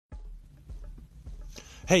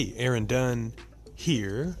Hey, Aaron Dunn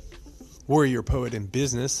here, warrior poet in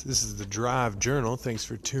business. This is the Drive Journal. Thanks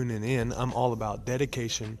for tuning in. I'm all about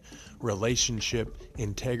dedication, relationship,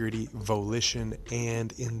 integrity, volition,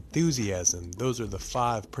 and enthusiasm. Those are the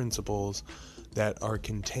 5 principles that are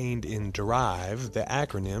contained in DRIVE, the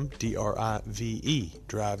acronym D-R-I-V-E,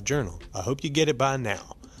 Drive Journal. I hope you get it by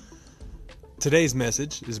now. Today's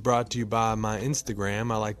message is brought to you by my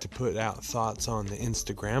Instagram. I like to put out thoughts on the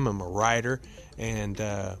Instagram. I'm a writer, and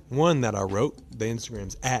one that I wrote, the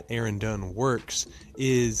Instagram's @AaronDunnWorks,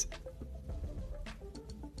 is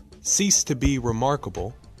cease to be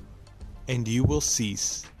remarkable, and you will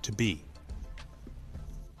cease to be.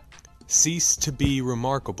 Cease to be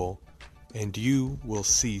remarkable, and you will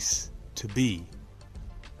cease to be.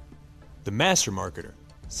 The master marketer,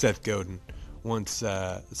 Seth Godin, once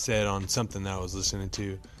said on something that I was listening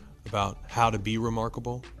to about how to be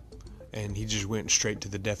remarkable, and he just went straight to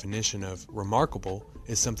the definition of remarkable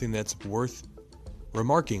is something that's worth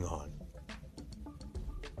remarking on,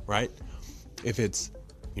 right? If it's,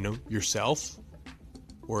 yourself,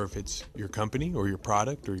 or if it's your company or your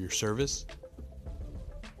product or your service,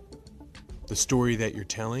 the story that you're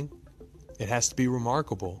telling, it has to be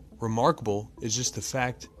remarkable. Remarkable is just the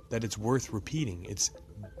fact that it's worth repeating. It's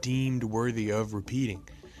deemed worthy of repeating.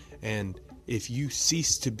 And if you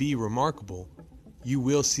cease to be remarkable, you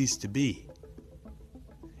will cease to be.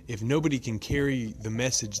 If nobody can carry the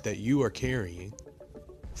message that you are carrying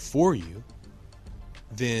for you,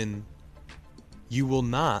 then your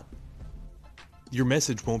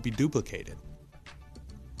message won't be duplicated.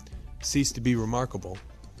 Cease to be remarkable,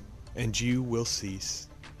 and you will cease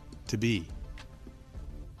to be.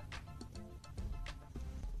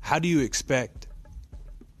 How do you expect,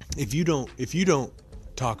 if you don't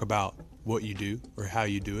talk about what you do or how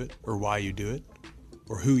you do it or why you do it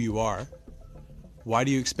or who you are, why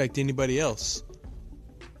do you expect anybody else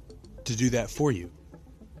to do that for you?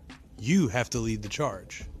 You have to lead the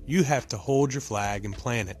charge. You have to hold your flag and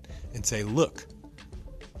plant it and say, look,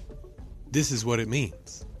 this is what it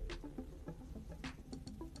means.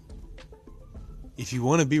 If you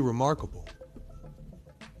want to be remarkable,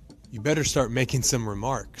 you better start making some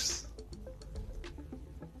remarks.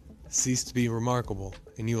 Cease to be remarkable,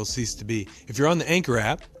 and you will cease to be. If you're on the Anchor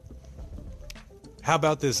app, how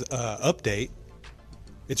about this update?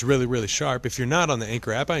 It's really, really sharp. If you're not on the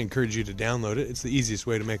Anchor app, I encourage you to download it. It's the easiest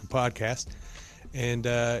way to make a podcast, and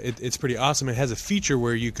it's pretty awesome. It has a feature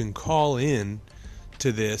where you can call in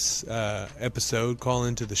to this episode, call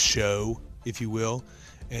into the show, if you will,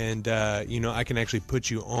 and I can actually put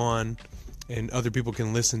you on, and other people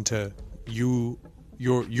can listen to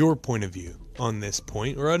your point of view on this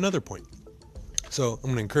point or another point. So I'm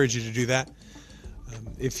going to encourage you to do that.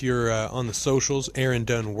 If you're on the socials, Aaron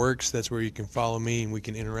Dunn Works, that's where you can follow me and we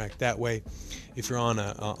can interact that way. If you're on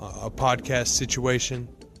a podcast situation,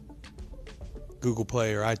 Google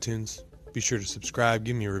Play or iTunes, be sure to subscribe,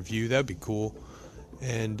 give me a review. That'd be cool.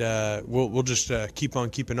 And we'll just keep on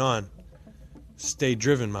keeping on. Stay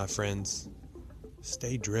driven, my friends.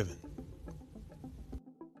 Stay driven.